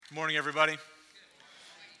Good morning, everybody.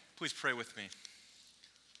 Please pray with me.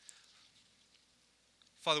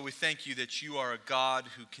 Father, we thank you that you are a God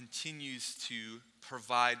who continues to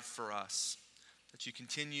provide for us, that you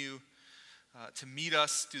continue to meet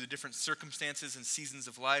us through the different circumstances and seasons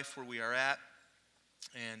of life where we are at,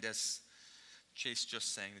 and as Chase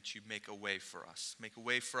just sang, that you make a way for us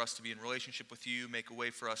to be in relationship with you, make a way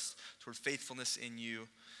for us toward faithfulness in you,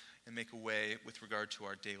 and make a way with regard to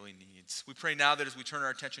our daily needs. We pray now that as we turn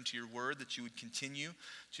our attention to your word, that you would continue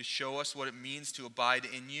to show us what it means to abide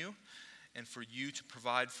in you and for you to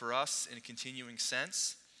provide for us in a continuing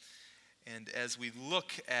sense. And as we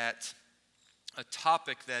look at a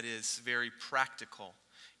topic that is very practical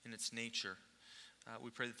in its nature,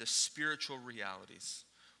 we pray that the spiritual realities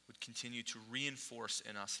would continue to reinforce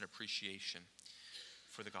in us an appreciation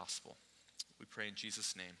for the gospel. We pray in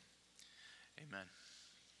Jesus' name. Amen.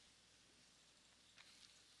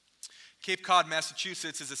 Cape Cod,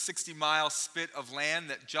 Massachusetts is a 60-mile spit of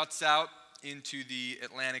land that juts out into the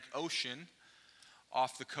Atlantic Ocean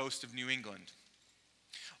off the coast of New England.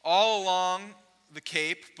 All along the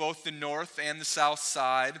Cape, both the north and the south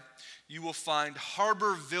side, you will find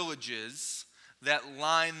harbor villages that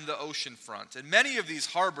line the ocean front. And many of these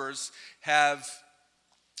harbors have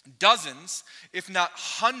dozens, if not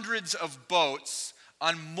hundreds of boats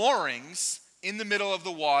on moorings in the middle of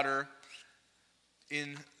the water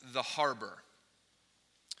in the harbor.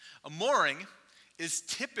 A mooring is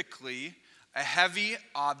typically a heavy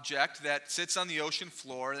object that sits on the ocean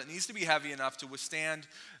floor that needs to be heavy enough to withstand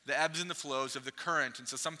the ebbs and the flows of the current. And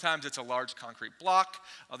so sometimes it's a large concrete block,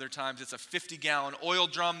 other times it's a 50-gallon oil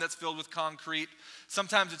drum that's filled with concrete.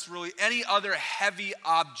 Sometimes it's really any other heavy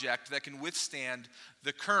object that can withstand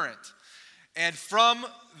the current. And from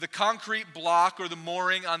the concrete block or the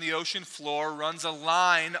mooring on the ocean floor runs a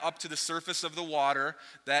line up to the surface of the water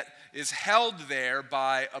that is held there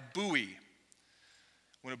by a buoy.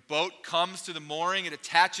 When a boat comes to the mooring, it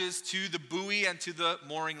attaches to the buoy and to the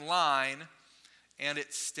mooring line, and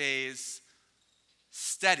it stays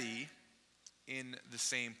steady in the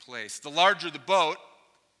same place. The larger the boat,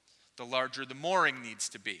 the larger the mooring needs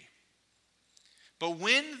to be. But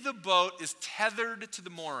when the boat is tethered to the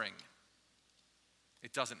mooring,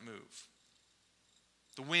 it doesn't move.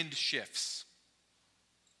 The wind shifts,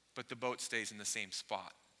 but the boat stays in the same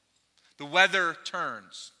spot. The weather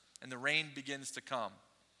turns and the rain begins to come,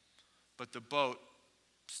 but the boat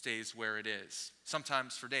stays where it is,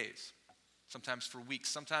 sometimes for days, sometimes for weeks,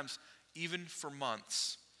 sometimes even for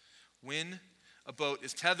months. When a boat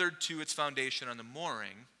is tethered to its foundation on the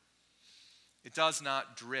mooring, it does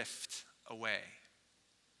not drift away.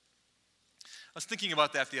 I was thinking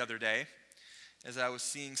about that the other day as I was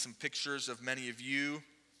seeing some pictures of many of you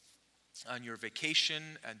on your vacation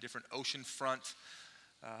and different oceanfront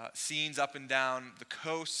scenes up and down the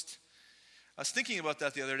coast. I was thinking about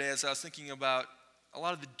that the other day as I was thinking about a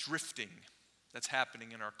lot of the drifting that's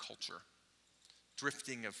happening in our culture.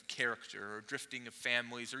 Drifting of character, or drifting of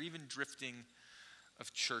families, or even drifting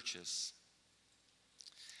of churches.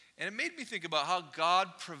 And it made me think about how God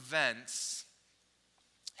prevents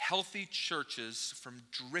healthy churches from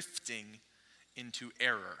drifting into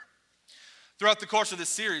error. Throughout the course of this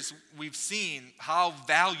series, we've seen how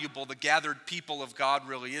valuable the gathered people of God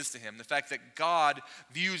really is to him. The fact that God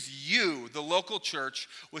views you, the local church,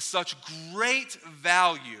 with such great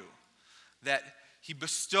value that he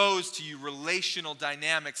bestows to you relational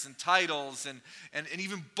dynamics and titles and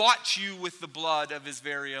even bought you with the blood of his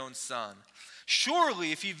very own son.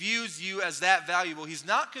 Surely, if he views you as that valuable, he's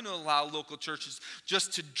not going to allow local churches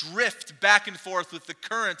just to drift back and forth with the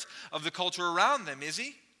current of the culture around them, is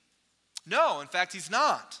he? No, in fact, he's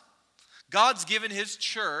not. God's given his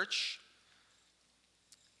church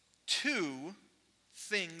two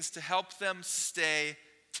things to help them stay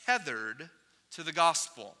tethered to the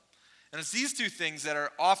gospel. And it's these two things that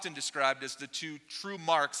are often described as the two true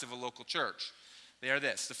marks of a local church. They are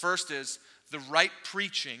this. The first is the right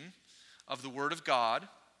preaching of the Word of God,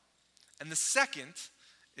 and the second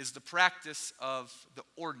is the practice of the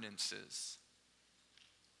ordinances.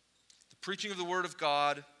 The preaching of the Word of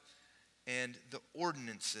God and the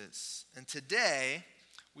ordinances. And today,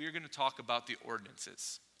 we are going to talk about the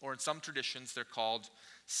ordinances, or in some traditions, they're called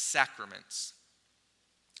sacraments.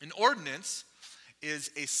 An ordinance is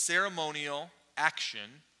a ceremonial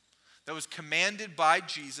action that was commanded by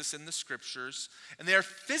Jesus in the scriptures, and they are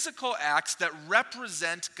physical acts that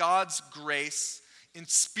represent God's grace in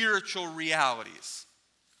spiritual realities.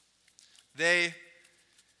 They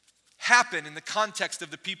happen in the context of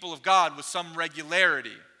the people of God with some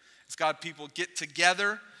regularity. As God people get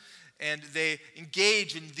together and they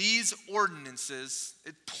engage in these ordinances,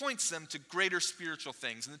 it points them to greater spiritual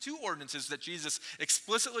things. And the two ordinances that Jesus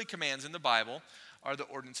explicitly commands in the Bible are the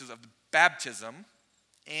ordinances of baptism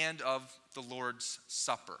and of the Lord's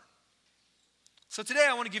Supper. So today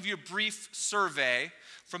I want to give you a brief survey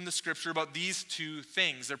from the scripture about these two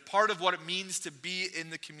things. They're part of what it means to be in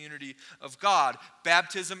the community of God,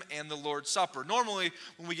 baptism and the Lord's Supper. Normally,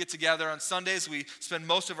 when we get together on Sundays, we spend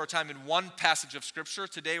most of our time in one passage of scripture.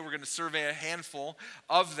 Today we're going to survey a handful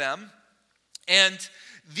of them. And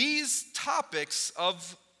these topics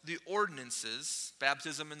of the ordinances,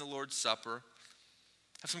 baptism and the Lord's Supper,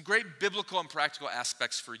 have some great biblical and practical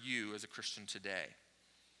aspects for you as a Christian today.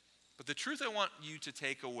 But the truth I want you to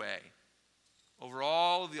take away over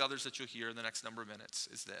all of the others that you'll hear in the next number of minutes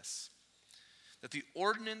is this: that the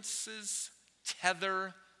ordinances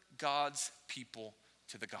tether God's people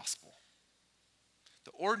to the gospel.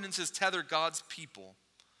 The ordinances tether God's people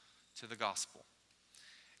to the gospel.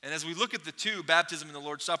 And as we look at the two, baptism and the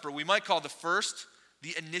Lord's Supper, we might call the first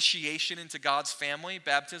the initiation into God's family,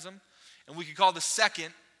 baptism, and we could call the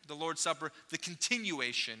second, the Lord's Supper, the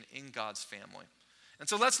continuation in God's family. And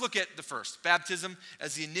so let's look at the first, baptism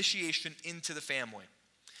as the initiation into the family.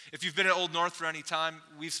 If you've been at Old North for any time,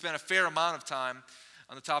 we've spent a fair amount of time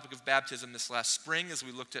on the topic of baptism this last spring as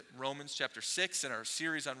we looked at Romans chapter 6 in our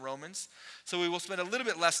series on Romans. So we will spend a little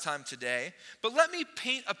bit less time today. But let me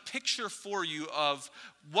paint a picture for you of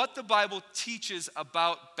what the Bible teaches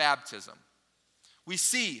about baptism. We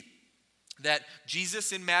see that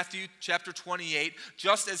Jesus in Matthew chapter 28,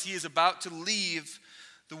 just as he is about to leave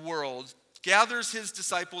the world, gathers his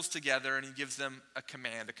disciples together and he gives them a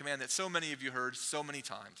command that so many of you heard so many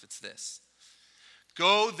times. It's this: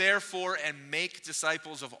 go therefore and make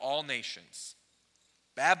disciples of all nations,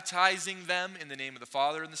 baptizing them in the name of the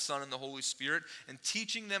Father and the Son and the Holy Spirit, and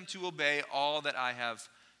teaching them to obey all that I have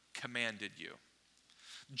commanded you.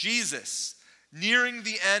 Jesus, nearing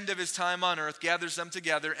the end of his time on earth, gathers them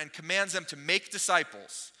together and commands them to make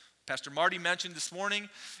disciples. Pastor Marty mentioned this morning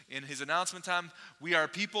in his announcement time, we are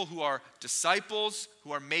people who are disciples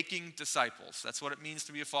who are making disciples. That's what it means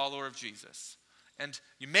to be a follower of Jesus. And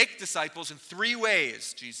you make disciples in three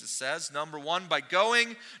ways, Jesus says. Number one, by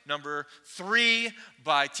going. Number three,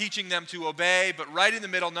 by teaching them to obey. But right in the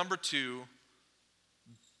middle, number two,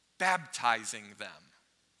 baptizing them.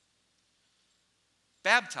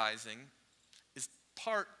 Baptizing is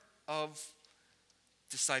part of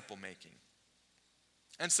disciple making.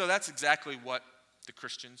 And so that's exactly what the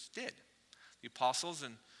Christians did. The apostles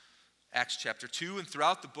in Acts chapter 2 and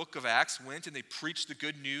throughout the book of Acts went and they preached the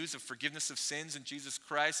good news of forgiveness of sins in Jesus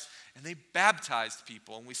Christ, and they baptized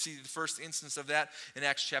people. And we see the first instance of that in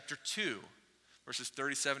Acts chapter 2, verses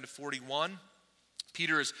 37 to 41.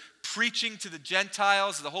 Peter is preaching to the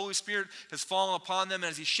Gentiles. The Holy Spirit has fallen upon them.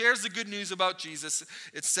 And as he shares the good news about Jesus,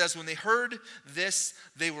 it says, when they heard this,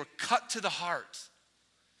 they were cut to the heart.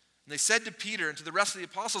 And they said to Peter and to the rest of the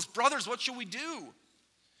apostles, brothers, what shall we do?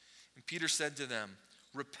 And Peter said to them,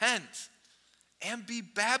 repent and be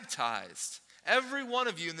baptized, every one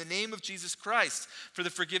of you, in the name of Jesus Christ, for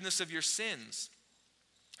the forgiveness of your sins,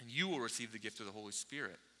 and you will receive the gift of the Holy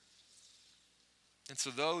Spirit. And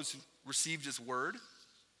so those who received his word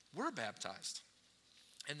were baptized.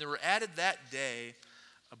 And there were added that day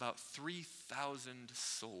about 3,000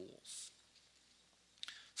 souls.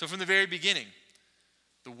 So from the very beginning,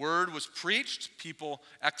 the word was preached, people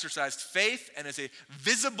exercised faith, and as a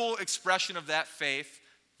visible expression of that faith,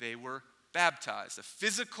 they were baptized. A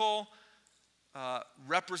physical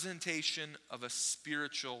representation of a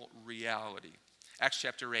spiritual reality. Acts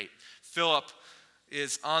chapter 8. Philip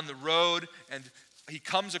is on the road, and he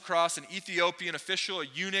comes across an Ethiopian official, a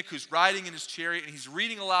eunuch, who's riding in his chariot, and he's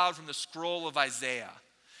reading aloud from the scroll of Isaiah.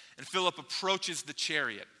 And Philip approaches the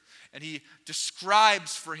chariot, and he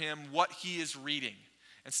describes for him what he is reading.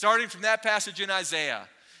 And starting from that passage in Isaiah,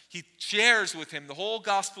 he shares with him the whole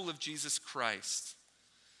gospel of Jesus Christ.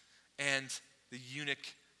 And the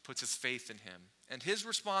eunuch puts his faith in him. And his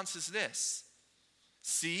response is this: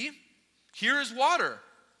 see, here is water.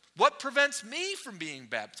 What prevents me from being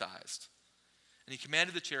baptized? And he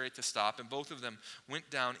commanded the chariot to stop, and both of them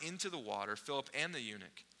went down into the water, Philip and the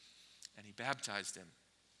eunuch, and he baptized him.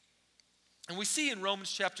 And we see in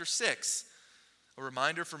Romans chapter 6, a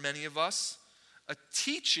reminder for many of us, a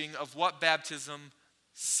teaching of what baptism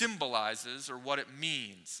symbolizes or what it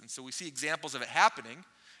means. And so we see examples of it happening.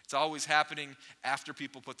 It's always happening after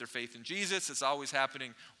people put their faith in Jesus. It's always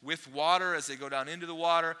happening with water as they go down into the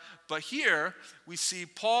water. But here we see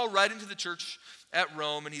Paul writing to the church at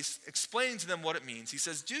Rome, and he's explaining to them what it means. He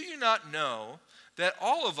says, do you not know that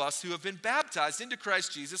all of us who have been baptized into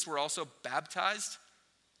Christ Jesus were also baptized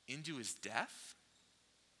into his death?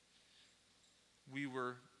 We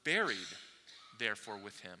were buried, therefore,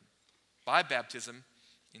 with him by baptism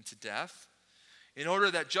into death, in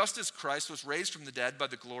order that just as Christ was raised from the dead by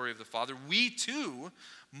the glory of the Father, we too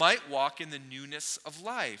might walk in the newness of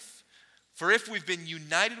life. For if we've been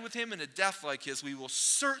united with him in a death like his, we will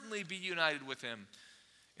certainly be united with him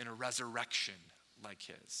in a resurrection like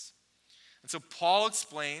his. And so Paul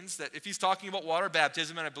explains that if he's talking about water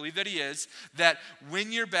baptism, and I believe that he is, that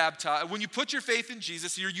when you're baptized, when you put your faith in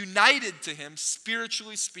Jesus, you're united to him,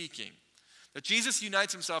 spiritually speaking. That Jesus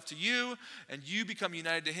unites himself to you, and you become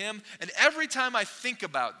united to him. And every time I think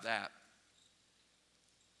about that,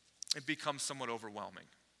 it becomes somewhat overwhelming.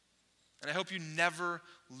 And I hope you never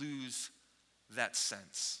lose that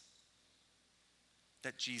sense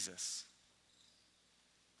that Jesus,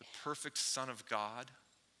 the perfect Son of God,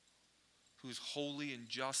 who is holy and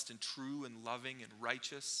just and true and loving and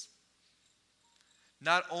righteous,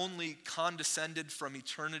 not only condescended from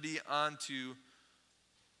eternity onto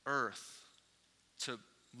earth to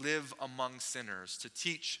live among sinners, to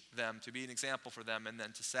teach them, to be an example for them, and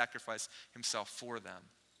then to sacrifice himself for them,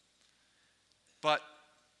 but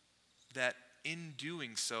that in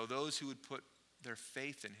doing so, those who would put their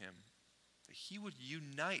faith in him, that he would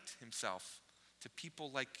unite himself to people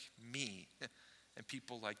like me and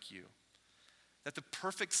people like you. That the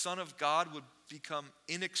perfect Son of God would become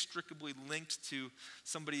inextricably linked to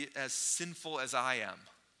somebody as sinful as I am,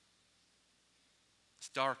 as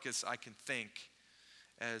dark as I can think,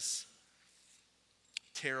 as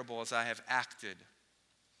terrible as I have acted,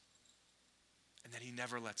 and that he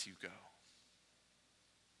never lets you go.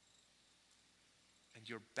 And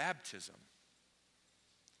your baptism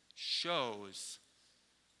shows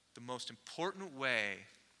the most important way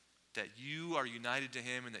that you are united to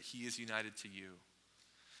him and that he is united to you.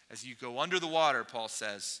 As you go under the water, Paul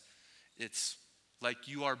says, it's like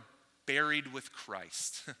you are buried with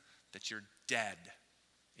Christ, that you're dead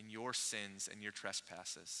in your sins and your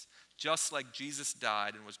trespasses, just like Jesus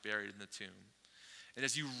died and was buried in the tomb. And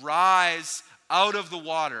as you rise out of the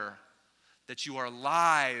water, that you are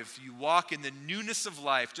alive, you walk in the newness of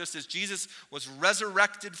life, just as Jesus was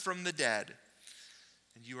resurrected from the dead,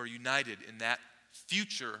 and you are united in that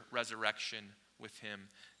future resurrection with him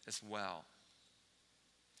as well.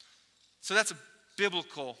 So that's a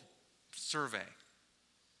biblical survey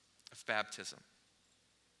of baptism.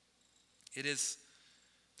 It is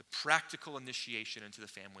the practical initiation into the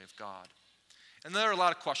family of God. And there are a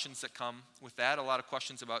lot of questions that come with that, a lot of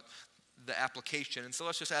questions about the application. And so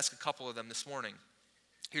let's just ask a couple of them this morning.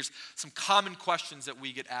 Here's some common questions that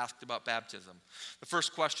we get asked about baptism. The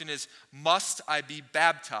first question is, must I be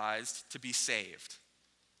baptized to be saved?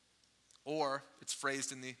 Or it's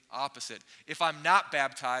phrased in the opposite. If I'm not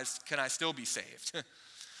baptized, can I still be saved?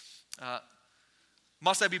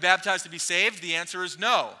 Must I be baptized to be saved? The answer is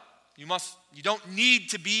no. You don't need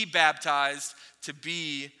to be baptized to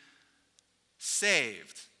be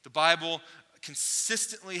saved. The Bible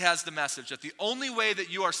consistently has the message that the only way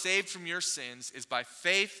that you are saved from your sins is by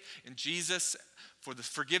faith in Jesus for the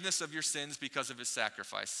forgiveness of your sins because of his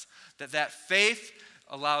sacrifice. That faith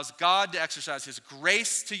allows God to exercise his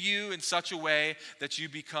grace to you in such a way that you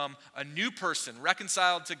become a new person,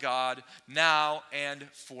 reconciled to God now and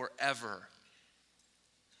forever.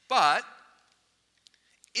 But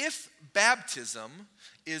if baptism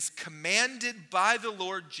is commanded by the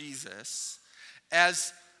Lord Jesus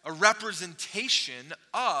as a representation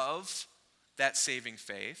of that saving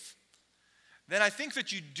faith, then I think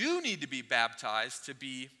that you do need to be baptized to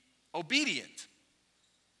be obedient.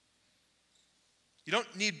 You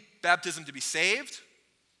don't need baptism to be saved,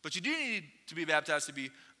 but you do need to be baptized to be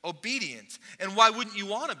obedient. And why wouldn't you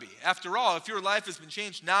want to be? After all, if your life has been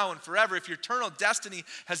changed now and forever, if your eternal destiny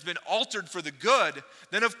has been altered for the good,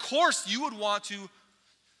 then of course you would want to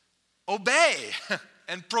obey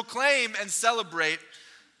and proclaim and celebrate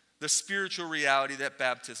the spiritual reality that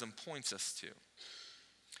baptism points us to.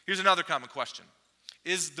 Here's another common question.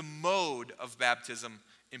 Is the mode of baptism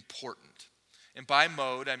important? And by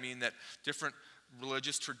mode, I mean that different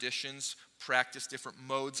religious traditions practice different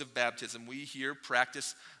modes of baptism. We here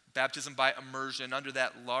practice baptism by immersion. Under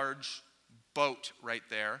that large boat right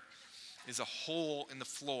there is a hole in the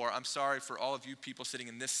floor. I'm sorry for all of you people sitting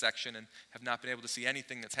in this section and have not been able to see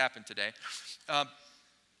anything that's happened today.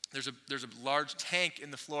 There's a large tank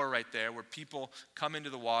in the floor right there where people come into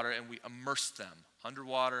the water and we immerse them,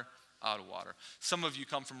 underwater, out of water. Some of you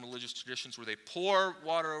come from religious traditions where they pour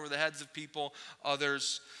water over the heads of people,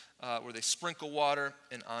 others where they sprinkle water,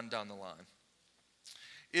 and on down the line.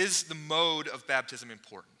 Is the mode of baptism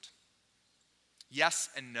important? Yes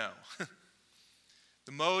and no.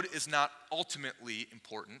 The mode is not ultimately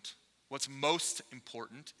important. What's most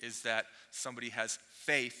important is that somebody has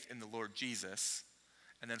faith in the Lord Jesus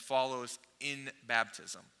and then follows in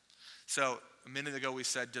baptism. So a minute ago we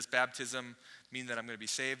said, does baptism mean that I'm going to be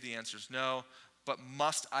saved? The answer is no. But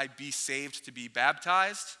must I be saved to be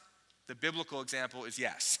baptized? The biblical example is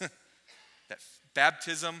yes. That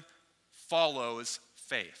baptism follows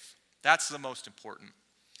faith. That's the most important.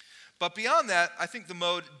 But beyond that, I think the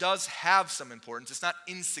mode does have some importance. It's not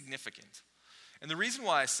insignificant. And the reason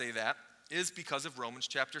why I say that is because of Romans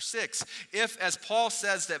chapter 6. If, as Paul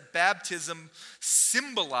says, that baptism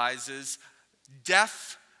symbolizes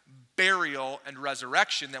death, burial, and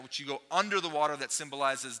resurrection, that when you go under the water that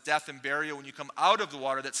symbolizes death and burial, when you come out of the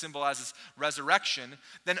water that symbolizes resurrection,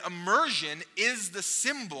 then immersion is the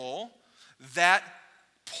symbol that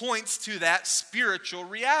points to that spiritual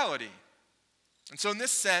reality. And so in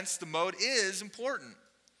this sense, the mode is important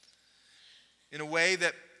in a way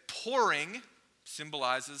that pouring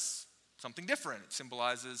symbolizes something different. It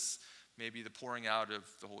symbolizes maybe the pouring out of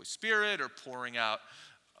the Holy Spirit or pouring out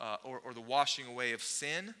or the washing away of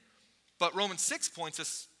sin. But Romans 6 points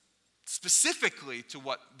us specifically to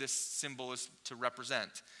what this symbol is to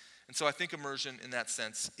represent. And so I think immersion in that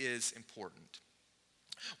sense is important.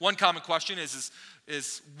 One common question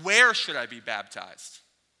is where should I be baptized?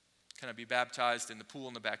 Can I be baptized in the pool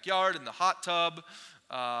in the backyard, in the hot tub,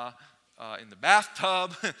 in the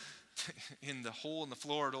bathtub, in the hole in the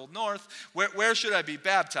floor at Old North? Where should I be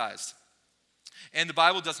baptized? And the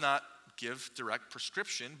Bible does not give direct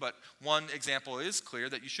prescription, but one example is clear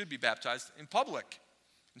that you should be baptized in public,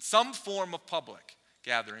 in some form of public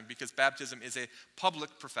gathering, because baptism is a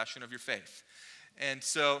public profession of your faith. And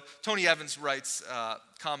so Tony Evans writes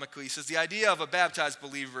comically, he says, the idea of a baptized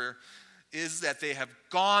believer is that they have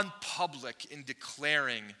gone public in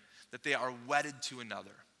declaring that they are wedded to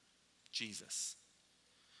another, Jesus.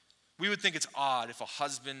 We would think it's odd if a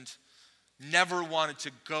husband never wanted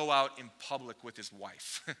to go out in public with his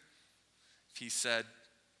wife. If he said,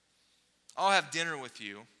 I'll have dinner with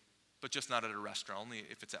you, but just not at a restaurant, only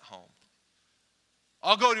if it's at home.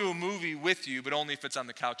 I'll go to a movie with you, but only if it's on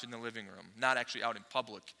the couch in the living room, not actually out in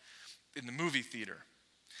public in the movie theater.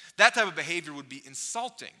 That type of behavior would be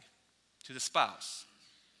insulting to the spouse.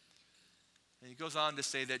 And he goes on to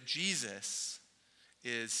say that Jesus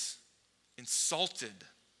is insulted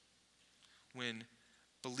when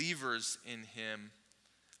believers in him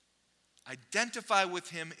identify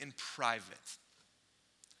with him in private,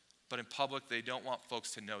 but in public they don't want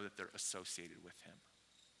folks to know that they're associated with him.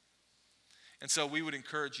 And so we would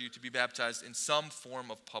encourage you to be baptized in some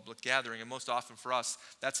form of public gathering, and most often for us,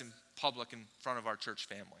 that's in public in front of our church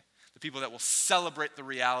family. The people that will celebrate the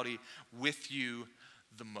reality with you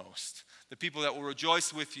the most. The people that will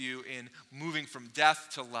rejoice with you in moving from death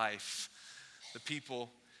to life. The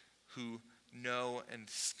people who know and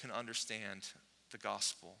can understand the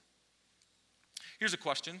gospel. Here's a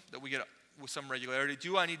question that we get with some regularity.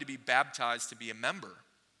 Do I need to be baptized to be a member?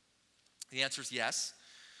 The answer is yes.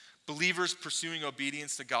 Believers pursuing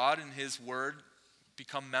obedience to God and his word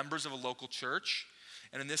become members of a local church.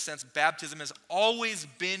 And in this sense, baptism has always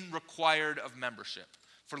been required of membership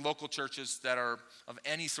for local churches that are of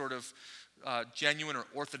any sort of genuine or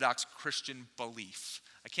orthodox Christian belief.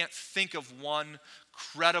 I can't think of one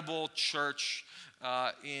credible church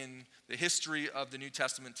in the history of the New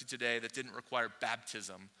Testament to today that didn't require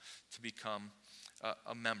baptism to become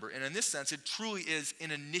a member. And in this sense, it truly is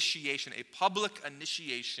an initiation, a public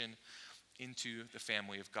initiation into the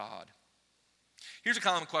family of God. Here's a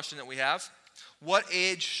common question that we have. What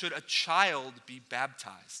age should a child be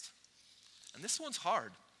baptized? And this one's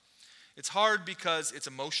hard. It's hard because it's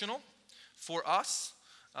emotional for us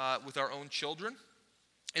with our own children.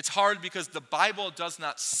 It's hard because the Bible does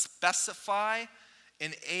not specify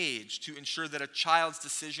an age to ensure that a child's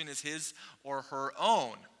decision is his or her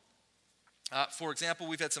own. For example,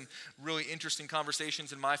 we've had some really interesting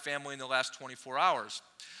conversations in my family in the last 24 hours.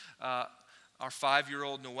 Our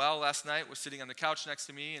 5-year-old Noelle last night was sitting on the couch next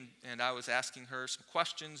to me, and I was asking her some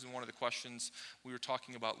questions, and one of the questions we were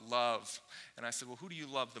talking about love. And I said, well, who do you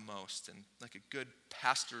love the most? And like a good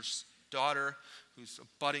pastor's daughter who's a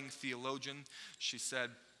budding theologian, she said,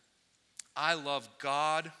 I love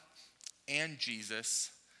God and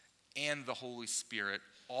Jesus and the Holy Spirit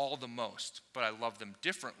all the most, but I love them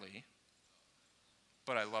differently,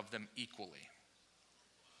 but I love them equally.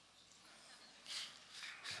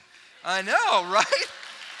 I know, right?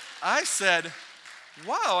 I said,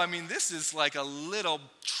 wow, I mean, this is like a little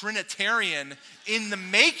Trinitarian in the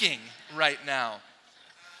making right now.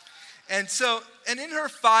 And in her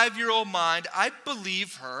 5-year-old mind, I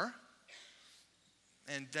believe her.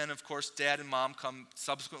 And then, of course, dad and mom come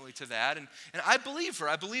subsequently to that. And I believe her.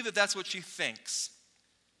 I believe that that's what she thinks.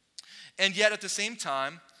 And yet, at the same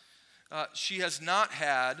time, she has not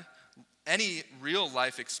had any real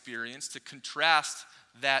life experience to contrast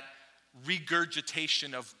that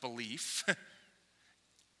regurgitation of belief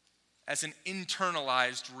as an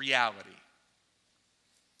internalized reality.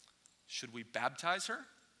 Should we baptize her?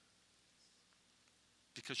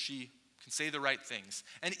 Because she can say the right things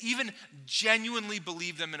and even genuinely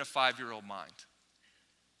believe them in a 5-year-old mind.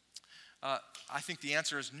 I think the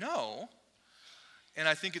answer is no. And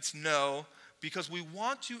I think it's no because we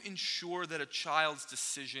want to ensure that a child's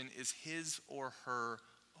decision is his or her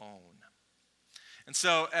own. And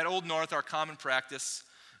so at Old North, our common practice,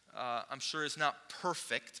 I'm sure is not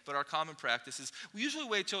perfect, but our common practice is we usually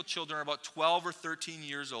wait till children are about 12 or 13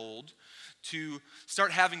 years old to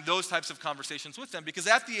start having those types of conversations with them, because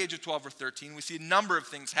at the age of 12 or 13, we see a number of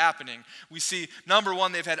things happening. We see, number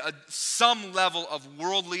one, they've had some level of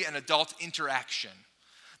worldly and adult interaction.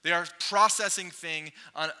 They are processing things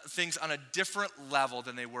on a different level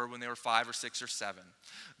than they were when they were 5 or 6 or 7.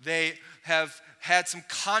 They have had some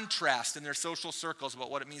contrast in their social circles about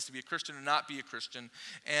what it means to be a Christian and not be a Christian.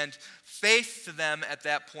 And faith to them at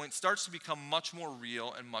that point starts to become much more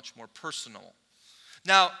real and much more personal.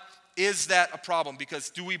 Now, is that a problem? Because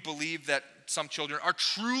do we believe that some children are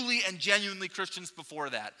truly and genuinely Christians before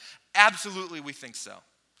that? Absolutely, we think so.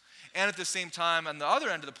 And at the same time, on the other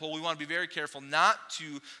end of the pole, we want to be very careful not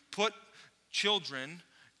to put children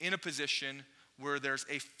in a position where there's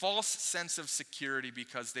a false sense of security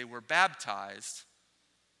because they were baptized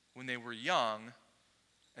when they were young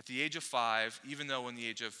at the age of 5, even though in the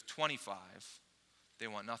age of 25, they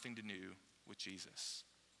want nothing to do with Jesus.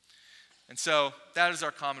 And so that is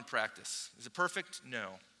our common practice. Is it perfect?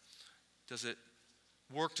 No. Does it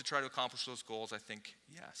work to try to accomplish those goals? I think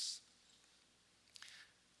yes.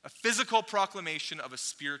 A physical proclamation of a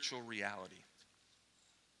spiritual reality.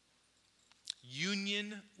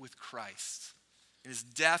 Union with Christ in his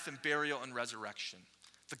death and burial and resurrection.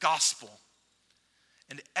 The gospel.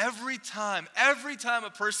 And every time a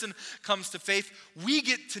person comes to faith, we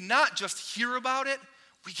get to not just hear about it,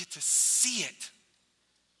 we get to see it.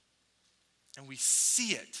 And we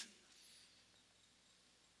see it.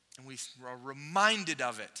 And we are reminded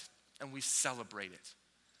of it. And we celebrate it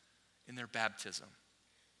in their baptism.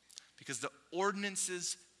 Because the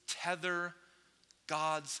ordinances tether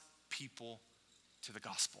God's people to the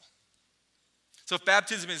gospel. So if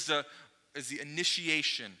baptism is the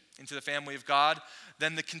initiation into the family of God,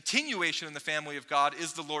 then the continuation in the family of God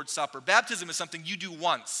is the Lord's Supper. Baptism is something you do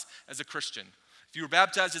once as a Christian. If you were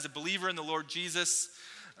baptized as a believer in the Lord Jesus,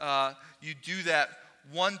 you do that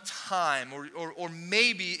one time, or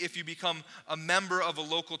maybe if you become a member of a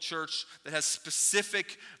local church that has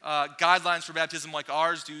specific guidelines for baptism like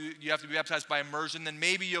ours, you have to be baptized by immersion, then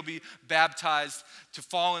maybe you'll be baptized to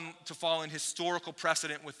fall in historical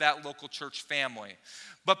precedent with that local church family.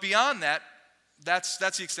 But beyond that, that's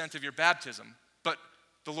the extent of your baptism. But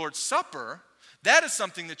the Lord's Supper, that is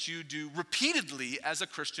something that you do repeatedly as a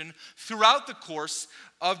Christian throughout the course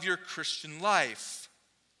of your Christian life.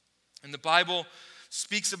 And the Bible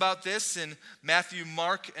speaks about this in Matthew,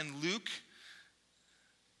 Mark, and Luke.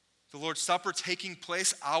 The Lord's Supper taking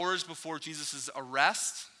place hours before Jesus'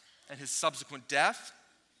 arrest and his subsequent death.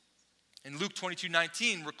 And Luke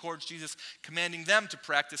 22:19 records Jesus commanding them to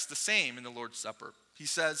practice the same in the Lord's Supper. It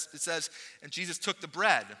says, and Jesus took the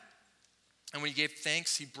bread, and when he gave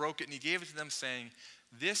thanks, he broke it, and he gave it to them, saying,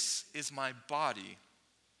 "This is my body,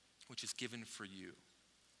 which is given for you.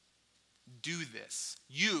 Do this.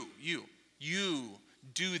 You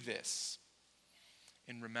do this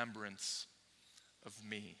in remembrance of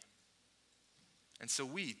me." And so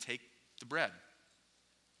we take the bread,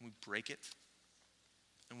 and we break it,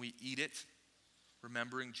 and we eat it,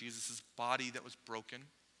 remembering Jesus' body that was broken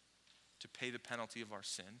to pay the penalty of our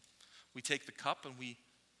sin. We take the cup and we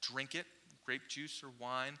drink it, grape juice or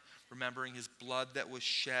wine, remembering his blood that was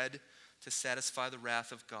shed to satisfy the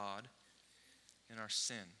wrath of God in our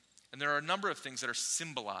sin. And there are a number of things that are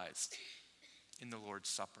symbolized in the Lord's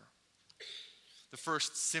Supper. The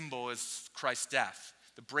first symbol is Christ's death,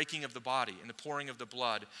 the breaking of the body and the pouring of the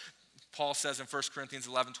blood. Paul says in 1 Corinthians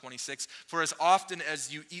 11:26, "For as often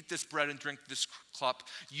as you eat this bread and drink this cup,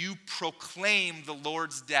 you proclaim the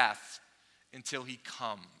Lord's death until he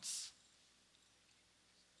comes."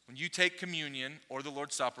 When you take communion, or the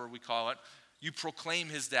Lord's Supper, we call it, you proclaim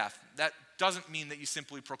his death. That doesn't mean that you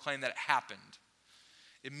simply proclaim that it happened.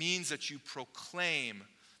 It means that you proclaim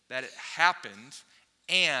that it happened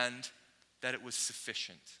and that it was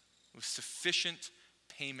sufficient. It was sufficient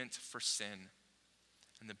payment for sin.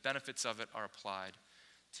 And the benefits of it are applied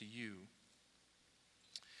to you.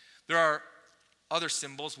 There are other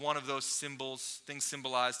symbols. One of those symbols, things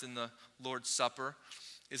symbolized in the Lord's Supper,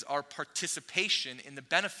 is our participation in the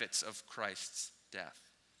benefits of Christ's death.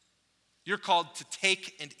 You're called to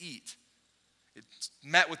take and eat. It's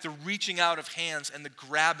met with the reaching out of hands and the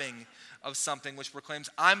grabbing of something, which proclaims,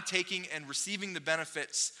 I'm taking and receiving the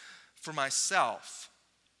benefits for myself.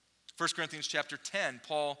 1 Corinthians chapter 10,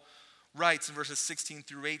 Paul writes in verses 16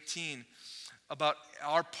 through 18 about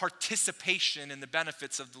our participation in the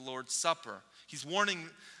benefits of the Lord's Supper. He's warning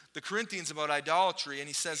the Corinthians about idolatry, and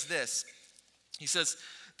he says this. He says,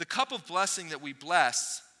 the cup of blessing that we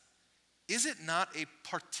bless, is it not a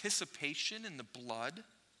participation in the blood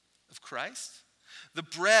of Christ? The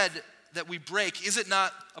bread that we break, is it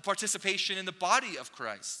not a participation in the body of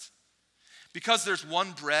Christ? Because there's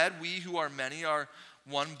one bread, we who are many are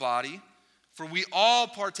one body, for we all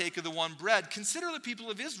partake of the one bread. Consider the people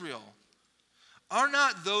of Israel. Are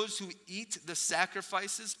not those who eat the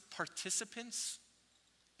sacrifices participants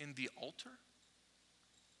in the altar?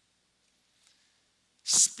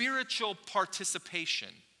 Spiritual participation.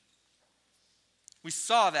 We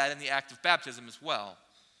saw that in the act of baptism as well.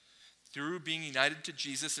 Through being united to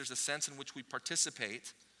Jesus, there's a sense in which we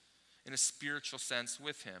participate in a spiritual sense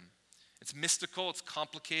with him. It's mystical, it's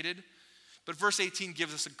complicated, but verse 18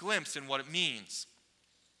 gives us a glimpse in what it means.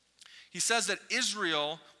 He says that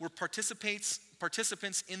Israel were participants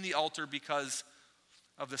in the altar because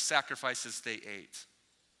of the sacrifices they ate.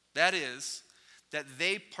 That is, that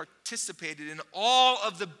they participated in all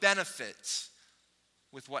of the benefits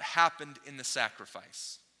with what happened in the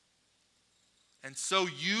sacrifice. And so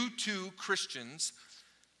you too, Christians,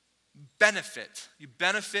 benefit. You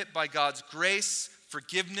benefit by God's grace,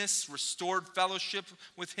 forgiveness, restored fellowship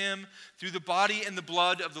with him through the body and the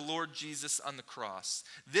blood of the Lord Jesus on the cross.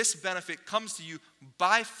 This benefit comes to you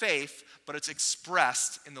by faith, but it's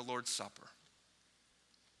expressed in the Lord's Supper.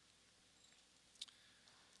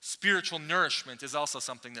 Spiritual nourishment is also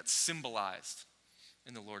something that's symbolized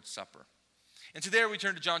in the Lord's Supper. And today we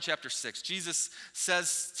turn to John chapter 6. Jesus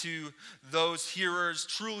says to those hearers,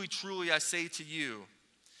 truly, truly, I say to you,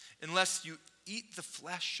 unless you eat the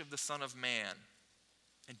flesh of the Son of Man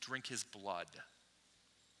and drink his blood,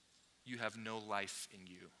 you have no life in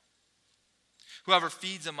you. Whoever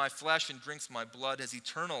feeds on my flesh and drinks my blood has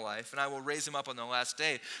eternal life, and I will raise him up on the last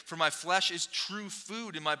day. For my flesh is true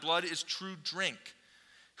food, and my blood is true drink.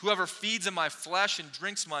 Whoever feeds on my flesh and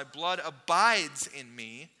drinks my blood abides in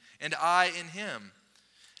me, and I in him.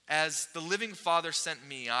 As the living Father sent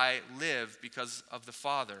me, I live because of the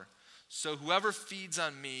Father. So whoever feeds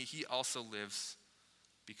on me, he also lives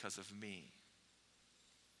because of me.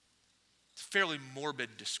 It's a fairly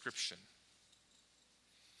morbid description.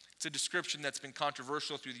 It's a description that's been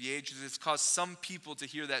controversial through the ages. It's caused some people to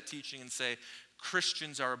hear that teaching and say,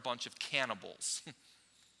 Christians are a bunch of cannibals.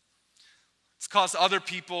 It's caused other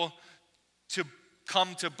people to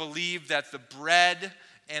come to believe that the bread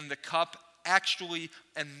and the cup actually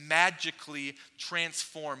and magically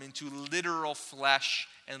transform into literal flesh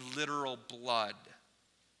and literal blood.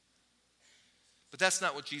 But that's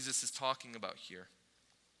not what Jesus is talking about here.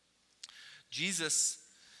 Jesus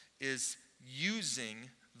is using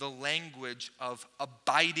the language of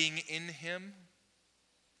abiding in him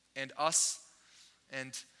and us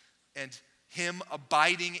and him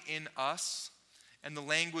abiding in us, and the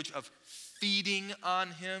language of feeding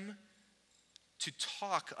on him to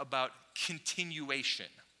talk about continuation.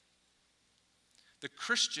 The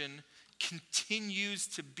Christian continues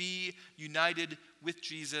to be united with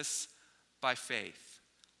Jesus by faith.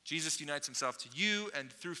 Jesus unites himself to you,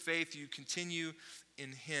 and through faith you continue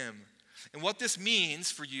in him. And what this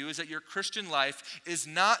means for you is that your Christian life is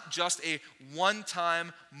not just a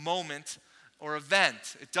one-time moment or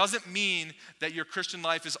event. It doesn't mean that your Christian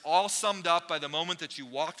life is all summed up by the moment that you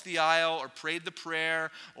walked the aisle or prayed the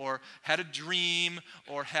prayer or had a dream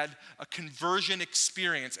or had a conversion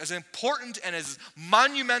experience. As important and as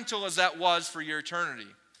monumental as that was for your eternity,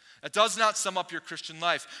 that does not sum up your Christian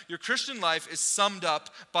life. Your Christian life is summed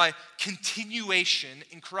up by continuation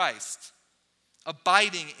in Christ,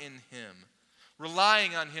 abiding in him,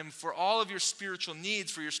 relying on him for all of your spiritual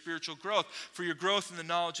needs, for your spiritual growth, for your growth in the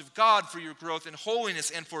knowledge of God, for your growth in holiness,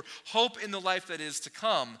 and for hope in the life that is to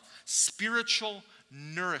come. Spiritual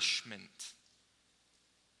nourishment.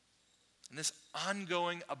 And this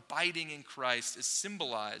ongoing abiding in Christ is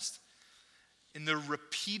symbolized in the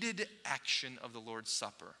repeated action of the Lord's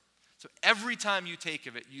Supper. So every time you take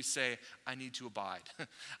of it, you say, I need to abide.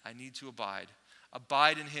 I need to abide.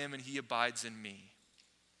 Abide in him and he abides in me.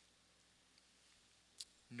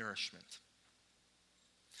 Nourishment.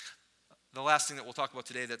 The last thing that we'll talk about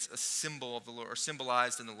today that's a symbol of the Lord, or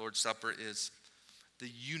symbolized in the Lord's Supper, is the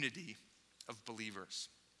unity of believers.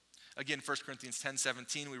 Again, 1 Corinthians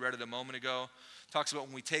 10:17, we read it a moment ago, talks about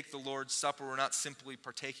when we take the Lord's Supper, we're not simply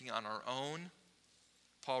partaking on our own.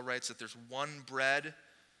 Paul writes that there's one bread,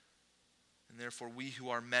 and therefore we who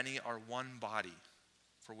are many are one body,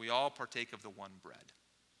 for we all partake of the one bread.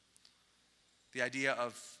 The idea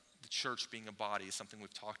of the church being a body is something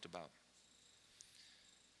we've talked about.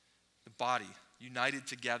 The body, united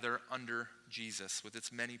together under Jesus with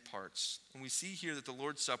its many parts. And we see here that the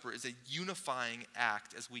Lord's Supper is a unifying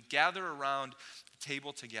act as we gather around the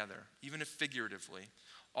table together, even if figuratively.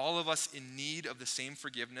 All of us in need of the same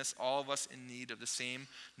forgiveness, all of us in need of the same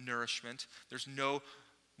nourishment. There's no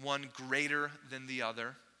one greater than the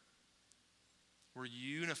other. We're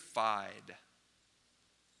unified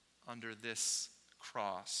under this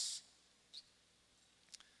cross.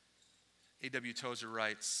 A.W. Tozer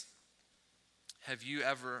writes, has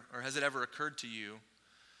it ever occurred to you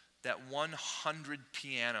that 100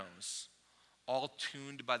 pianos, all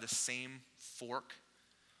tuned by the same fork,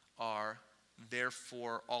 are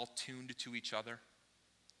therefore all tuned to each other?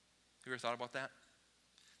 Have you ever thought about that?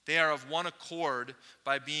 They are of one accord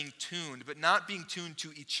by being tuned, but not being tuned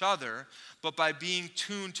to each other, but by being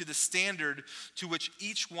tuned to the standard to which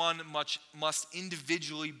each one must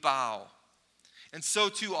individually bow. And so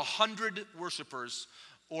too, 100 worshipers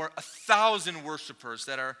or 1,000 worshipers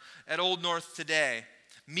that are at Old North today,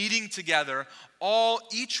 meeting together,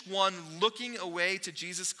 each one looking away to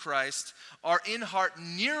Jesus Christ, are in heart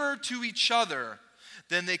nearer to each other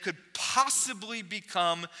than they could possibly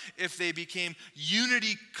become if they became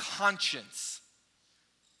unity conscious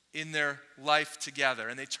in their life together.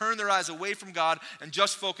 And they turned their eyes away from God and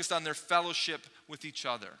just focused on their fellowship with each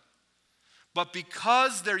other. But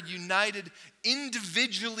because they're united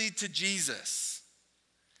individually to Jesus,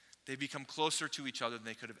 they become closer to each other than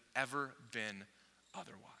they could have ever been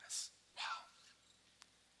otherwise. Wow.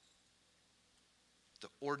 The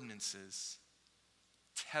ordinances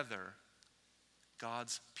tether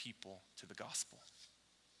God's people to the gospel.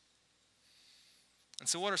 And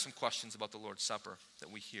so what are some questions about the Lord's Supper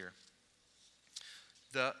that we hear?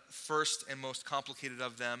 The first and most complicated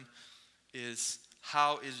of them is,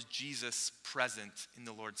 how is Jesus present in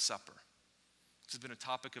the Lord's Supper? This has been a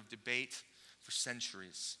topic of debate for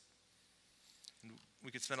centuries. And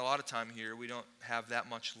we could spend a lot of time here. We don't have that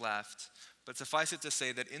much left. But suffice it to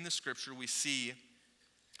say that in the scripture we see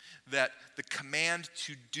that the command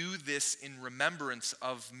to do this in remembrance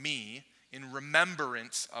of me,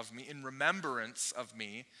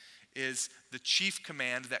 is the chief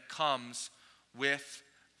command that comes with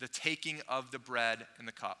the taking of the bread and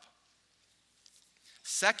the cup.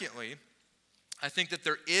 Secondly, I think that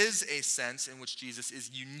there is a sense in which Jesus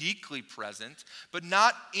is uniquely present, but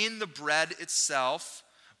not in the bread itself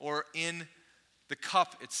or in the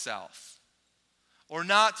cup itself, or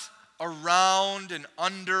not around and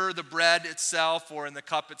under the bread itself or in the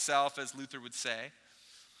cup itself, as Luther would say.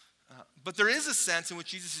 But there is a sense in which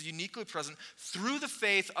Jesus is uniquely present through the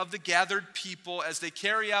faith of the gathered people as they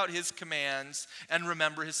carry out his commands and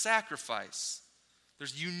remember his sacrifice.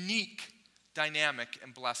 There's unique dynamic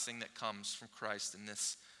and blessing that comes from Christ in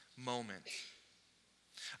this moment.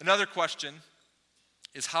 Another question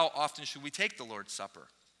is, how often should we take the Lord's Supper?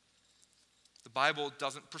 The Bible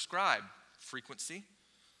doesn't prescribe frequency.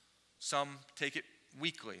 Some take it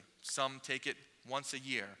weekly. Some take it once a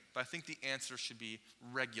year. But I think the answer should be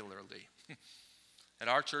regularly. At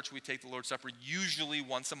our church, we take the Lord's Supper usually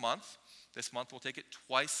once a month. This month, we'll take it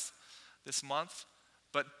twice this month.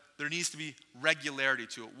 But there needs to be regularity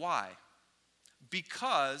to it. Why?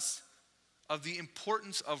 Because of the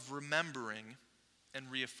importance of remembering and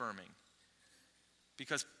reaffirming.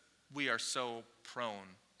 Because we are so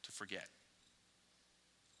prone to forget.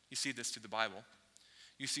 You see this through the Bible.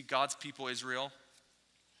 You see God's people, Israel,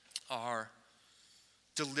 are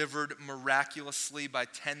delivered miraculously by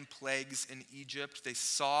 10 plagues in Egypt. They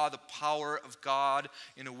saw the power of God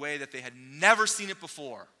in a way that they had never seen it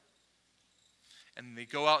before. And they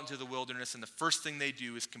go out into the wilderness, and the first thing they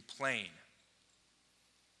do is complain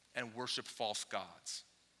and worship false gods.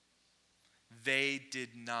 They did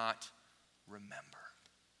not remember.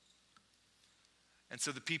 And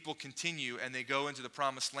so the people continue and they go into the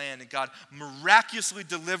promised land, and God miraculously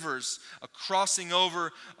delivers a crossing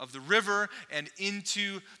over of the river and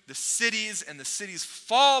into the cities, and the cities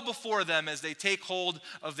fall before them as they take hold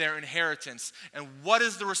of their inheritance. And what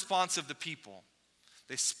is the response of the people?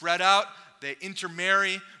 They spread out, they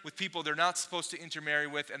intermarry with people they're not supposed to intermarry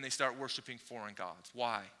with, and they start worshiping foreign gods.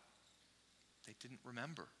 Why? They didn't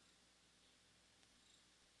remember.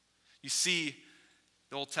 You see,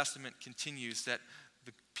 The Old Testament continues that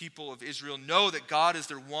the people of Israel know that God is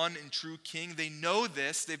their one and true king. They know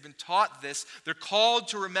this. They've been taught this. They're called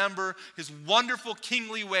to remember his wonderful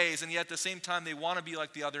kingly ways, and yet at the same time they want to be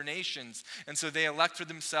like the other nations. And so they elect for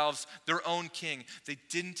themselves their own king. They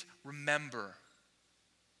didn't remember.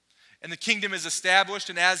 And the kingdom is established,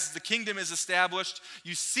 and as the kingdom is established,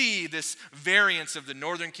 you see this variance of the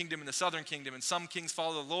northern kingdom and the southern kingdom, and some kings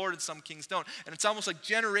follow the Lord and some kings don't. And it's almost like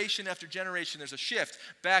generation after generation, there's a shift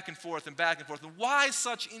back and forth and back and forth. And why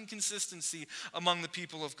such inconsistency among the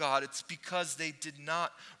people of God? It's because they did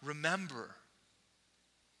not remember.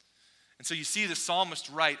 And so you see the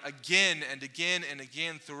psalmist write again and again and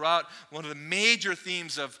again throughout. One of the major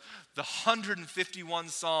themes of the 151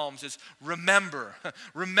 Psalms is remember.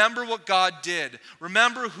 Remember what God did.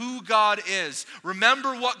 Remember who God is.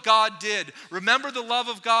 Remember what God did. Remember the love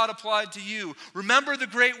of God applied to you. Remember the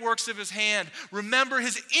great works of his hand. Remember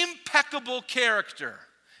his impeccable character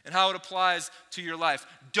and how it applies to your life.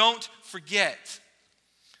 Don't forget.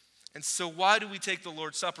 And so why do we take the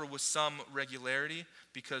Lord's Supper with some regularity?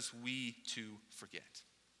 Because we too forget.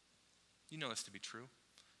 You know this to be true.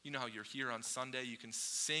 You know how you're here on Sunday, you can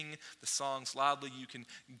sing the songs loudly, you can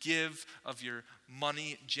give of your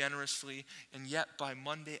money generously, and yet by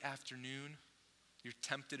Monday afternoon, you're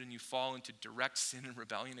tempted and you fall into direct sin and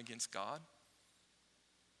rebellion against God.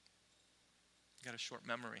 You got a short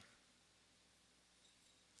memory.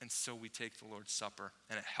 And so we take the Lord's Supper,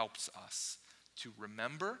 and it helps us to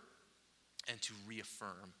remember and to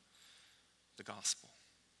reaffirm the gospel.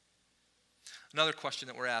 Another question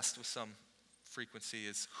that we're asked with some frequency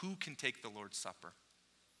is, who can take the Lord's Supper?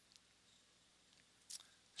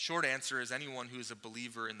 Short answer is anyone who is a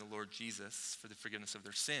believer in the Lord Jesus for the forgiveness of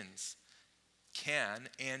their sins can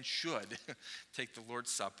and should take the Lord's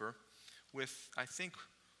Supper, with, I think,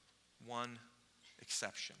 one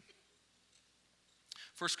exception.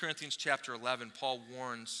 1 Corinthians chapter 11, Paul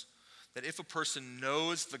warns that if a person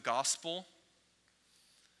knows the gospel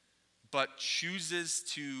but chooses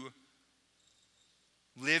to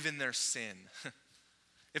live in their sin,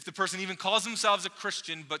 if the person even calls themselves a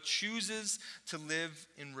Christian but chooses to live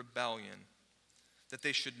in rebellion, that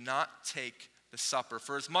they should not take the supper.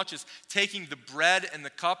 For as much as taking the bread and the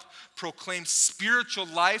cup proclaims spiritual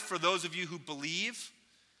life for those of you who believe,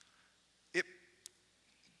 it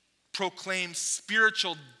proclaims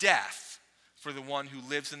spiritual death for the one who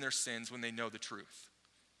lives in their sins when they know the truth.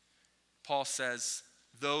 Paul says,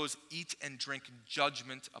 those eat and drink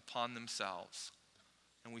judgment upon themselves.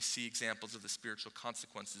 And we see examples of the spiritual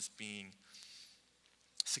consequences being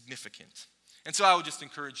significant. And so I would just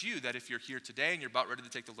encourage you that if you're here today and you're about ready to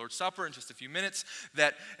take the Lord's Supper in just a few minutes,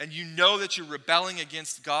 and you know that you're rebelling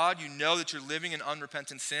against God, you know that you're living in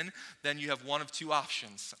unrepentant sin, then you have one of two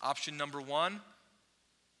options. Option number one,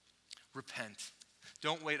 repent.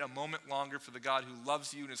 Don't wait a moment longer for the God who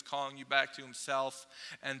loves you and is calling you back to himself,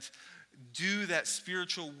 and do that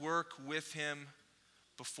spiritual work with him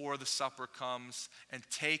before the supper comes, and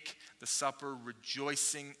take the supper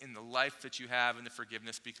rejoicing in the life that you have and the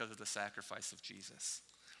forgiveness because of the sacrifice of Jesus.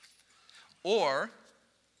 Or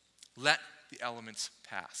let the elements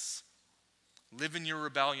pass. Live in your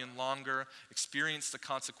rebellion longer, experience the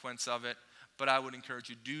consequence of it, but I would encourage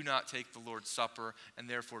you, do not take the Lord's Supper and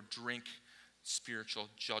therefore drink spiritual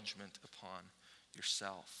judgment upon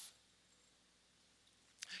yourself.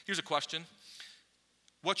 Here's a question.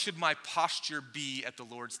 What should my posture be at the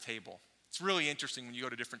Lord's table? It's really interesting when you go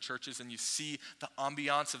to different churches and you see the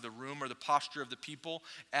ambiance of the room or the posture of the people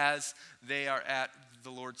as they are at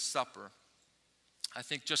the Lord's Supper. I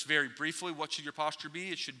think just very briefly, what should your posture be?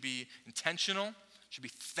 It should be intentional, it should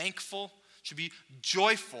be thankful, it should be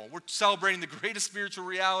joyful. We're celebrating the greatest spiritual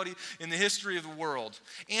reality in the history of the world.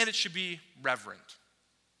 And it should be reverent.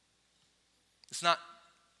 It's not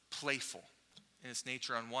playful in its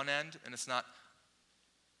nature on one end, and it's not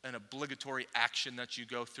an obligatory action that you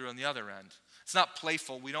go through on the other end. It's not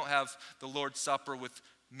playful. We don't have the Lord's Supper with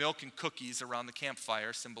milk and cookies around the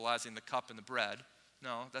campfire symbolizing the cup and the bread.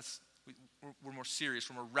 No, we're more serious.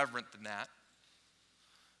 We're more reverent than that.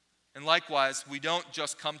 And likewise, we don't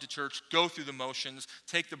just come to church, go through the motions,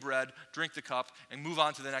 take the bread, drink the cup, and move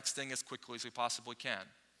on to the next thing as quickly as we possibly can.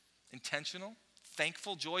 Intentional,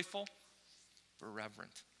 thankful, joyful, but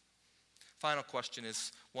reverent. Final question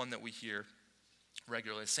is one that we hear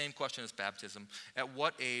regularly. The same question as baptism. At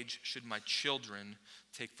what age should my children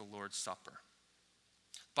take the Lord's Supper?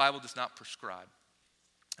 The Bible does not prescribe.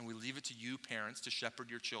 And we leave it to you, parents, to shepherd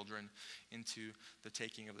your children into the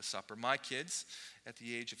taking of the supper. My kids, at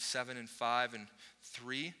the age of 7 and 5 and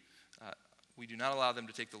 3, we do not allow them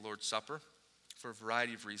to take the Lord's Supper for a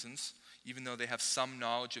variety of reasons. Even though they have some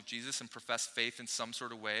knowledge of Jesus and profess faith in some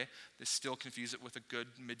sort of way, they still confuse it with a good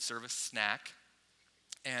mid-service snack.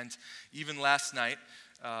 And even last night,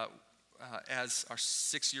 as our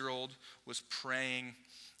 6-year-old was praying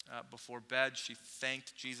before bed, she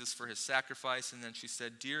thanked Jesus for his sacrifice, and then she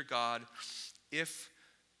said, "Dear God, if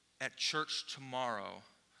at church tomorrow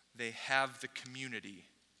they have the community,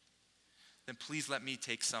 then please let me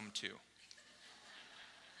take some too."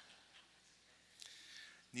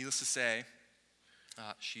 Needless to say,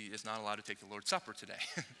 she is not allowed to take the Lord's Supper today.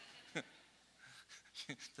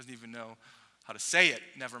 She doesn't even know how to say it,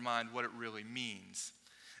 never mind what it really means.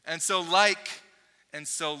 And so like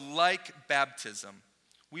baptism,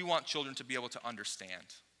 we want children to be able to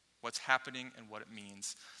understand what's happening and what it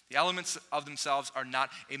means. The elements of themselves are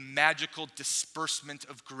not a magical disbursement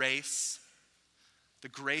of grace. The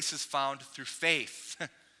grace is found through faith.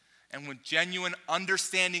 And when genuine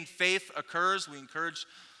understanding faith occurs, we encourage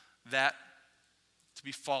that to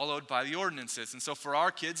be followed by the ordinances. And so for our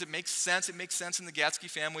kids, it makes sense. It makes sense in the Gatzke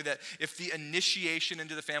family that if the initiation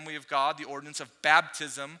into the family of God, the ordinance of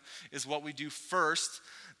baptism, is what we do first,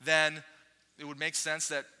 then it would make sense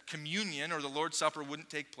that communion or the Lord's Supper wouldn't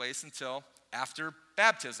take place until after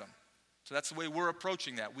baptism. So that's the way we're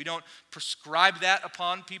approaching that. We don't prescribe that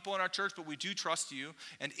upon people in our church, but we do trust you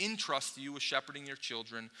and entrust you with shepherding your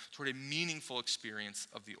children toward a meaningful experience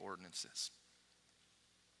of the ordinances.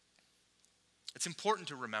 It's important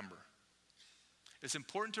to remember. It's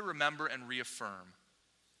important to remember and reaffirm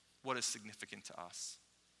what is significant to us.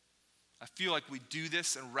 I feel like we do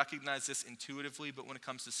this and recognize this intuitively, but when it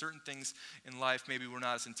comes to certain things in life, maybe we're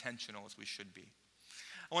not as intentional as we should be.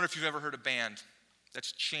 I wonder if you've ever heard a band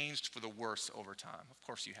that's changed for the worse over time. Of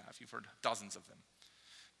course you have. You've heard dozens of them.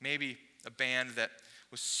 Maybe a band that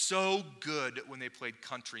was so good when they played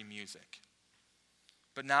country music,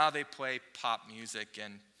 but now they play pop music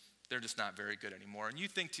and they're just not very good anymore. And you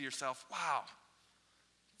think to yourself, wow,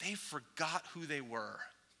 they forgot who they were.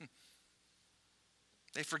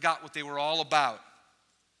 They forgot what they were all about.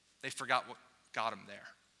 They forgot what got them there.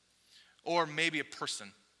 Or maybe a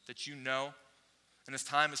person that you know, and as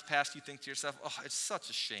time has passed, you think to yourself, oh, it's such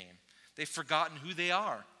a shame. They've forgotten who they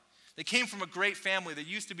are. They came from a great family. They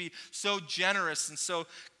used to be so generous and so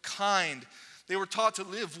kind. They were taught to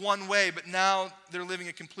live one way, but now they're living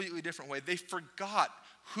a completely different way. They forgot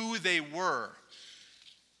who they were.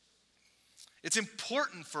 It's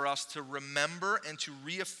important for us to remember and to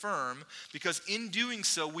reaffirm, because in doing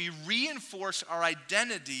so, we reinforce our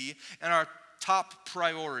identity and our top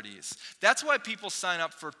priorities. That's why people sign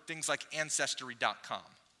up for things like Ancestry.com.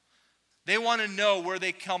 They want to know where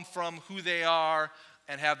they come from, who they are,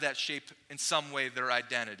 and have that shape in some way their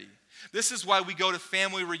identity. This is why we go to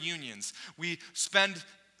family reunions. We spend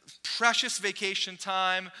precious vacation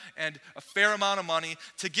time and a fair amount of money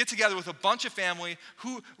to get together with a bunch of family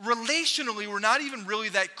who relationally we're not even really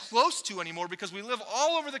that close to anymore because we live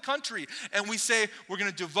all over the country, and we say we're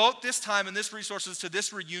going to devote this time and this resources to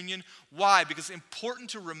this reunion. Why? Because it's important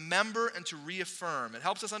to remember and to reaffirm. It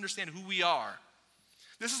helps us understand who we are.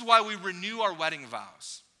 This is why we renew our wedding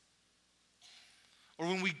vows, or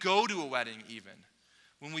when we go to a wedding even.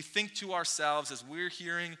 When we think to ourselves, as we're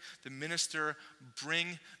hearing the minister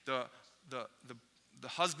bring the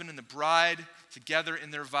husband and the bride together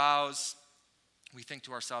in their vows, we think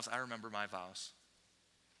to ourselves, I remember my vows.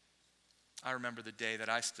 I remember the day that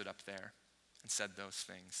I stood up there and said those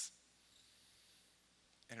things.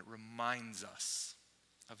 And it reminds us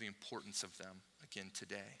of the importance of them again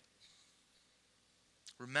today.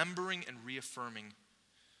 Remembering and reaffirming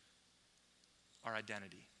our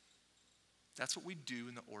identity. That's what we do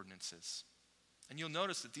in the ordinances. And you'll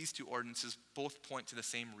notice that these two ordinances both point to the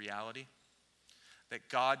same reality, that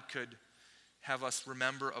God could have us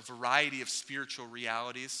remember a variety of spiritual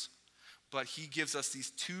realities, but he gives us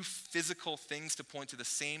these two physical things to point to the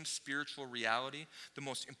same spiritual reality, the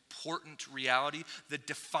most important reality, the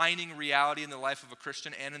defining reality in the life of a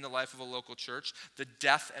Christian and in the life of a local church, the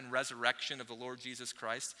death and resurrection of the Lord Jesus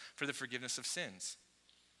Christ for the forgiveness of sins.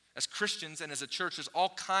 As Christians and as a church, there's all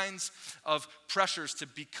kinds of pressures to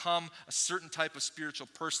become a certain type of spiritual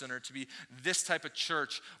person, or to be this type of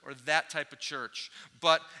church or that type of church.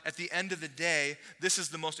 But at the end of the day, this is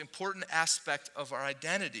the most important aspect of our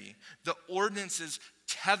identity. The ordinances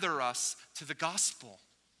tether us to the gospel.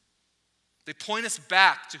 They point us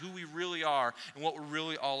back to who we really are and what we're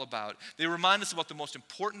really all about. They remind us about the most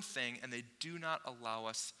important thing, and they do not allow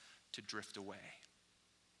us to drift away.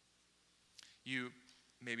 You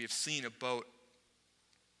maybe have seen a boat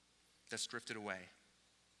that's drifted away.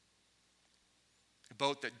 A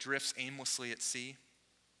boat that drifts aimlessly at sea.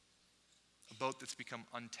 A boat that's become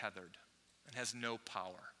untethered and has no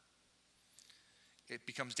power. it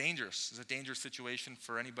becomes dangerous. It's a dangerous situation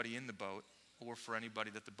for anybody in the boat or for anybody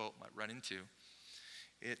that the boat might run into.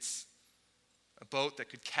 It's a boat that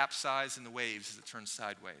could capsize in the waves as it turns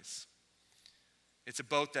sideways. It's a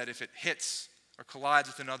boat that if it hits or collides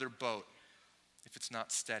with another boat, if it's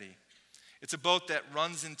not steady. It's a boat that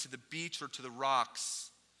runs into the beach or to the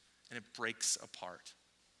rocks and it breaks apart.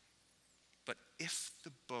 But if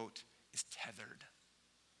the boat is tethered,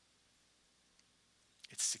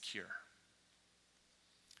 it's secure.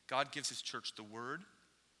 God gives his church the word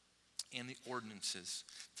and the ordinances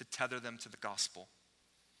to tether them to the gospel.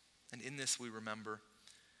 And in this we remember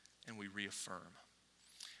and we reaffirm.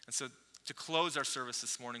 And so to close our service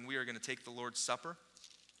this morning, we are going to take the Lord's Supper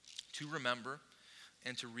to remember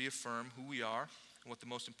and to reaffirm who we are and what the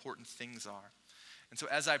most important things are. And so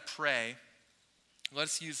as I pray, let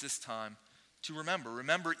us use this time to remember.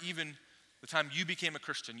 Remember even the time you became a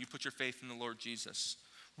Christian, you put your faith in the Lord Jesus.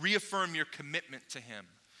 Reaffirm your commitment to him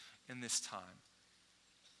in this time.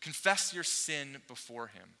 Confess your sin before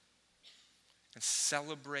him and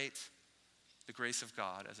celebrate the grace of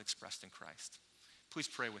God as expressed in Christ. Please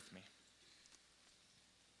pray with me.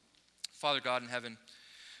 Father God in heaven,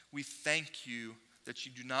 we thank you that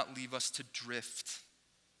you do not leave us to drift,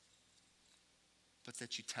 but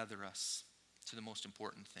that you tether us to the most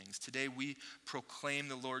important things. Today we proclaim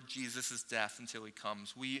the Lord Jesus' death until he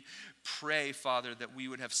comes. We pray, Father, that we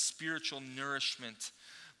would have spiritual nourishment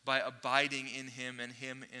by abiding in him and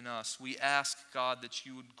him in us. We ask, God, that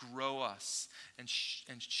you would grow us and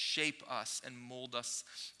shape us and mold us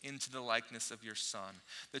into the likeness of your Son.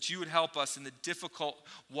 That you would help us in the difficult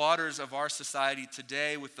waters of our society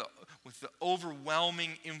today with the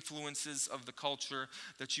overwhelming influences of the culture,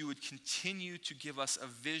 that you would continue to give us a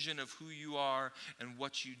vision of who you are and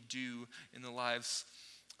what you do in the lives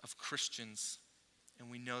of Christians. And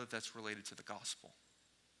we know that that's related to the gospel.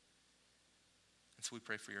 And so we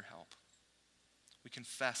pray for your help. We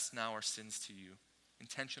confess now our sins to you,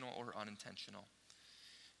 intentional or unintentional.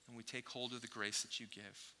 And we take hold of the grace that you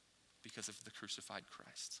give because of the crucified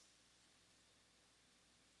Christ.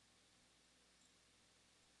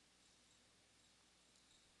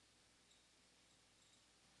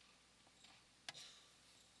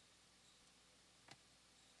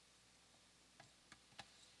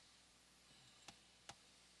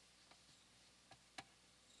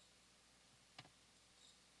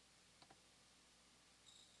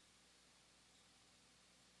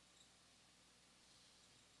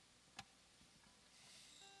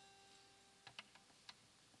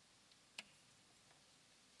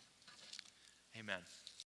 Amen.